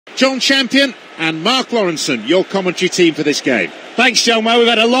John Champion and Mark Lawrenson, your commentary team for this game. Thanks, John. Well, we've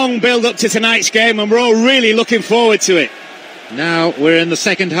had a long build-up to tonight's game and we're all really looking forward to it. Now we're in the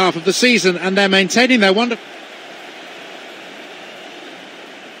second half of the season and they're maintaining their wonderful...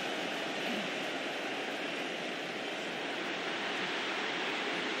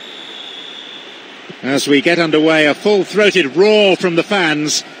 As we get underway, a full-throated roar from the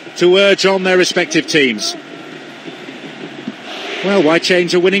fans to urge on their respective teams. Well, why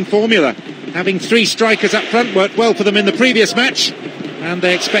change a winning formula? Having three strikers up front worked well for them in the previous match, and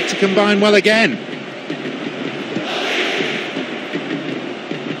they expect to combine well again.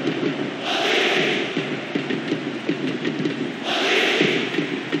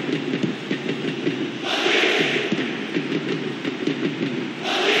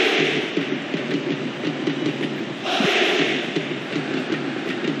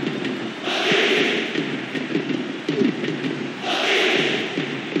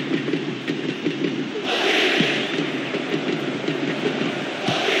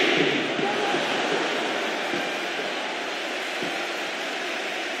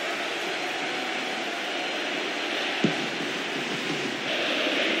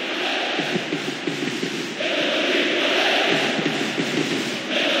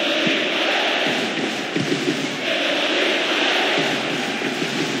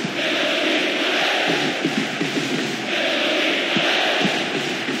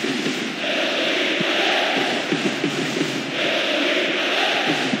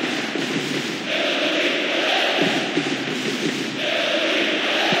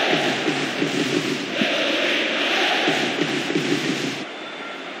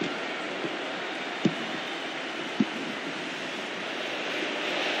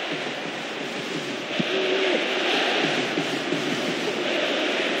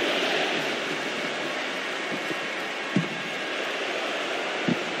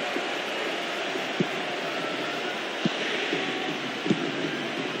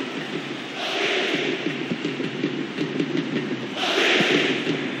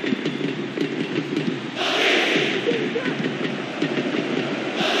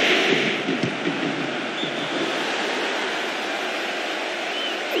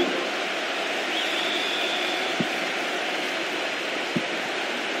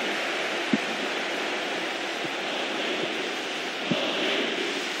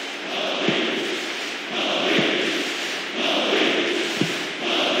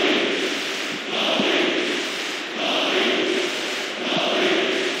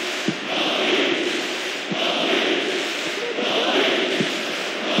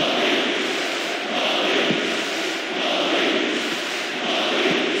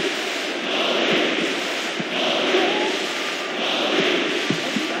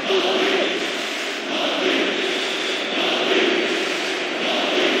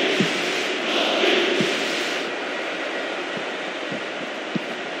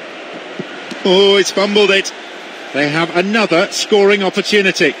 Oh, it's fumbled it. They have another scoring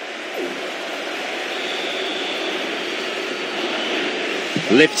opportunity.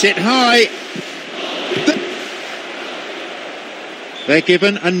 Lifts it high. They're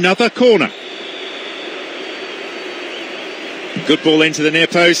given another corner. Good ball into the near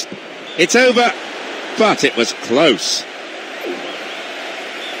post. It's over, but it was close.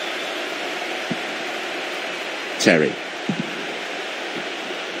 Terry.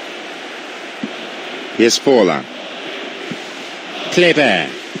 Here's Forlan. Kleber.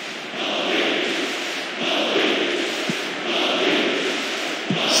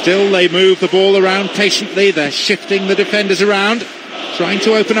 Still they move the ball around patiently. They're shifting the defenders around, trying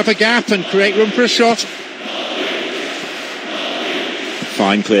to open up a gap and create room for a shot.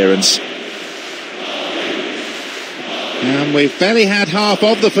 Fine clearance. And we've barely had half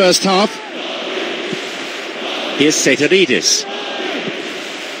of the first half. Here's Setaridis.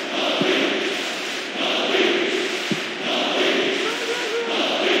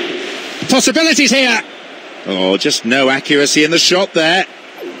 Possibilities here. Oh, just no accuracy in the shot there.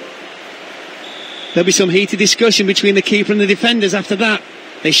 There'll be some heated discussion between the keeper and the defenders after that.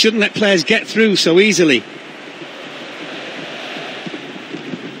 They shouldn't let players get through so easily.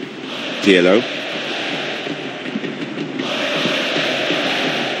 Pirlo.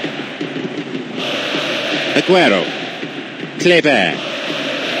 Aguero. Kleber.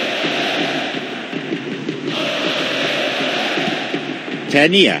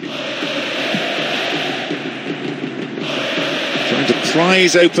 Penia. Trying to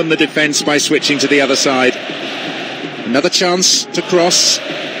prise open the defence by switching to the other side. Another chance to cross.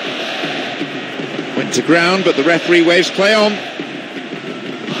 Went to ground, but the referee waves play on.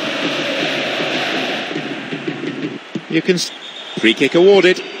 You can... Free kick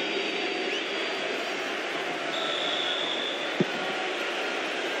awarded.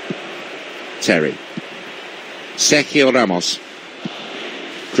 Terry. Sergio Ramos.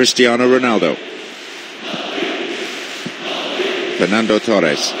 Cristiano Ronaldo. Fernando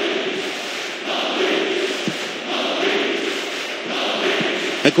Torres.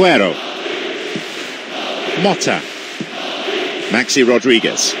 Aguero. Motta. Maxi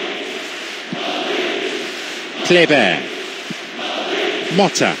Rodriguez. Kleber.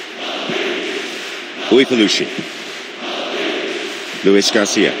 Motta. Uifalushi. Luis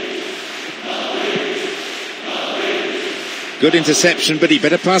Garcia. Good interception, but he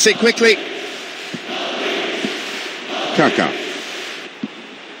better pass it quickly. Kaká.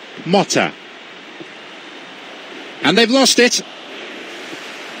 Motta. And they've lost it.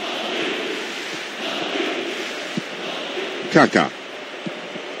 Kaká.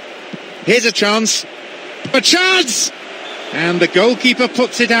 Here's a chance. A chance! And the goalkeeper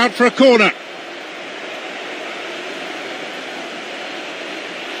puts it out for a corner.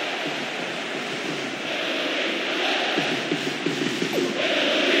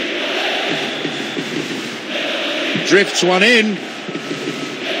 Drifts one in.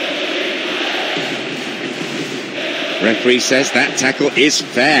 Referee says that tackle is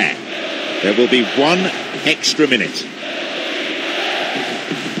fair. There will be 1 extra minute.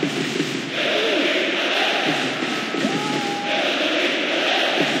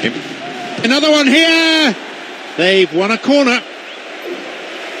 Another one here. They've won a corner.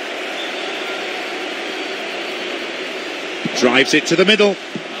 Drives it to the middle.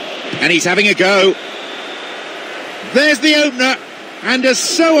 And he's having a go. There's the opener. And as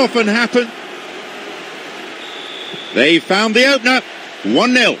so often happens, they found the opener.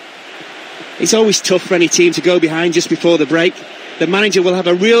 1-0. It's always tough for any team to go behind just before the break. The manager will have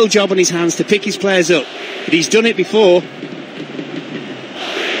a real job on his hands to pick his players up. But he's done it before.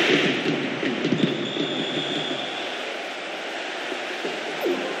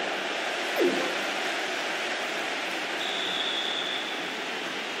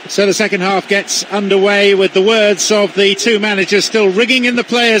 So the second half gets underway with the words of the two managers still ringing in the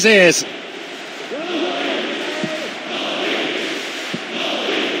players' ears.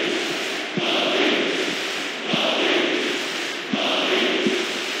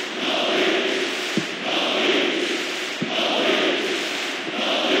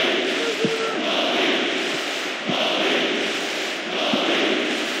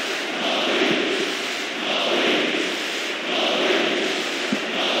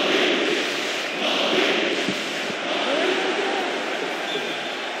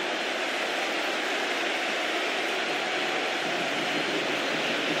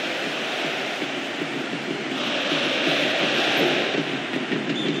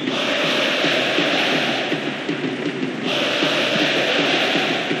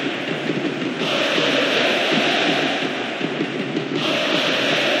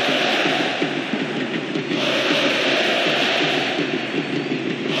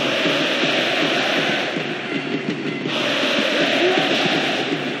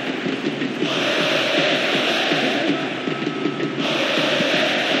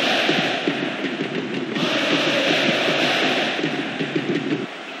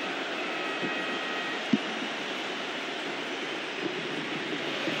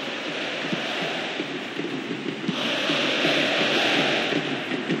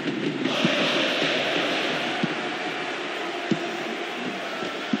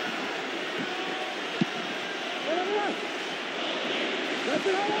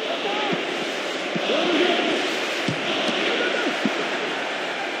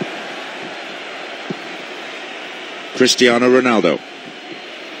 Cristiano Ronaldo.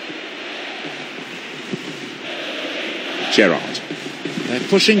 Gerrard. They're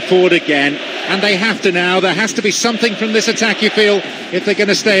pushing forward again, and they have to now. There has to be something from this attack, you feel, if they're going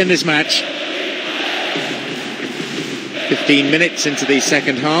to stay in this match. 15 minutes into the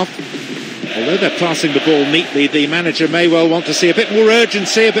second half. Although they're passing the ball neatly, the manager may well want to see a bit more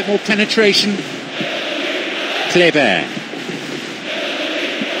urgency, a bit more penetration. Kleber.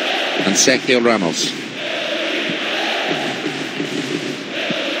 And Sergio Ramos.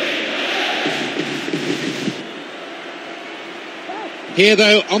 Here,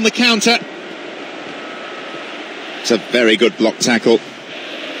 though, on the counter. It's a very good block tackle.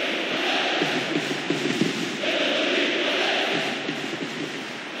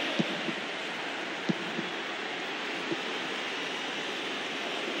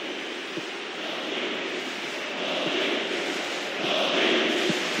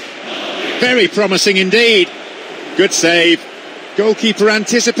 Very promising indeed. Good save. Goalkeeper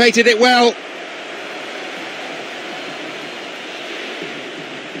anticipated it well.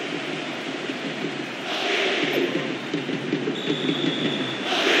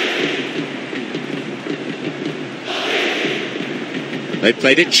 They've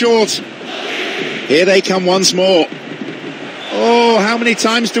played it short. Here they come once more. Oh, how many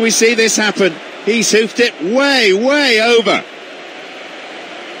times do we see this happen? He's hoofed it way, way over.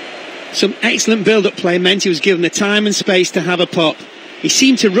 Some excellent build-up play meant he was given the time and space to have a pop. He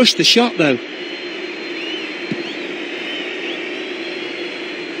seemed to rush the shot, though.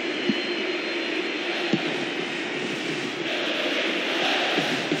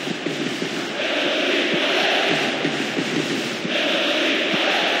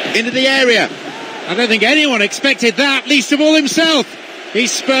 Into the area. I don't think anyone expected that, least of all himself. He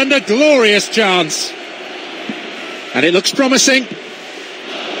spurned a glorious chance. And it looks promising.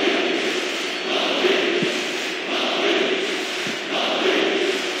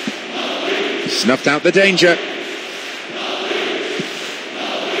 Snuffed out the danger.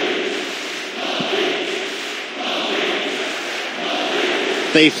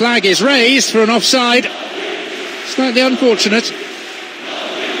 The flag is raised for an offside. Slightly unfortunate.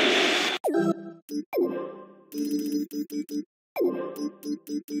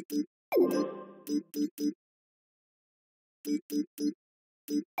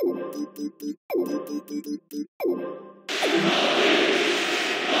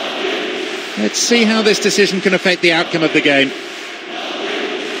 Let's see how this decision can affect the outcome of the game.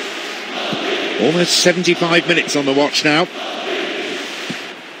 Almost 75 minutes on the watch now.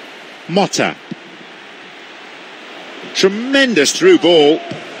 Motta. Tremendous through ball.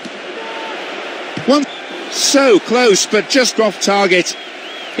 One so close, but just off target.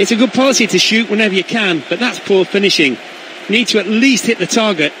 It's a good policy to shoot whenever you can, but that's poor finishing. You need to at least hit the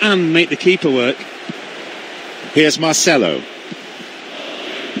target and make the keeper work. Here's Marcelo.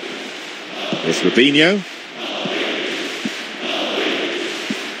 Here's Robinho.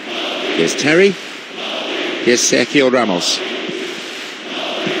 Here's Terry. Here's Sergio Ramos.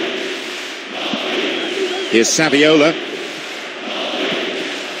 Here's Saviola.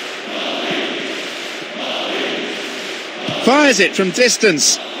 Fires it from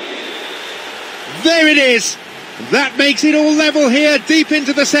distance. There it is. That makes it all level here, deep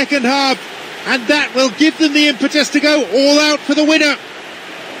into the second half. And that will give them the impetus to go all out for the winner.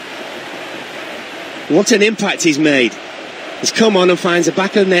 What an impact he's made. He's come on and finds the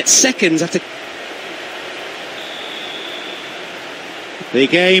back of the net seconds after. The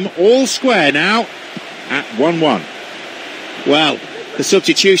game all square now at 1-1. Well, the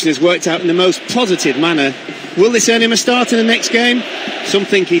substitution has worked out in the most positive manner. Will this earn him a start in the next game? Some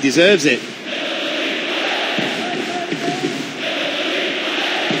think he deserves it.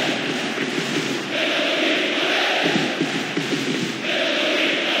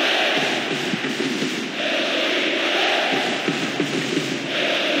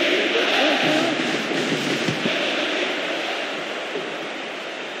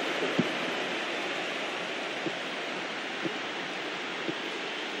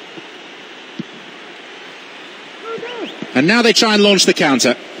 And now they try and launch the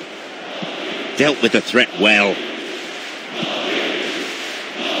counter. Dealt with the threat well.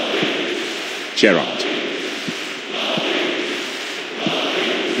 Gerrard.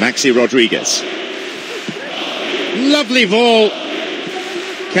 Maxi Rodriguez. Lovely ball.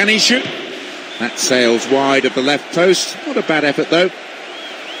 Can he shoot? That sails wide of the left post. Not a bad effort, though.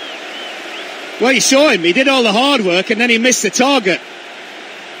 Well, you saw him. He did all the hard work and then he missed the target.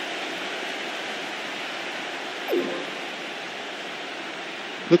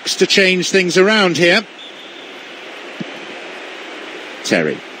 Looks to change things around here.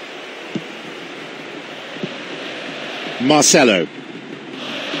 Terry. Marcelo.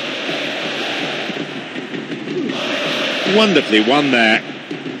 Wonderfully won there.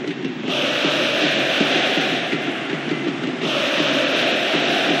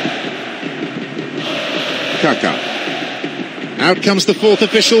 Kaka. Out comes the fourth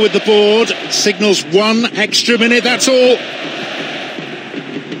official with the board. Signals 1 extra minute, that's all.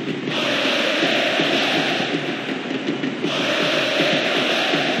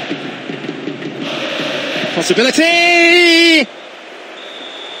 Possibility!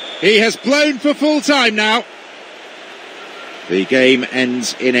 He has blown for full time now. The game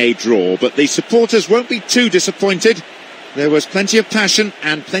ends in a draw, but the supporters won't be too disappointed. There was plenty of passion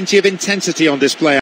and plenty of intensity on display.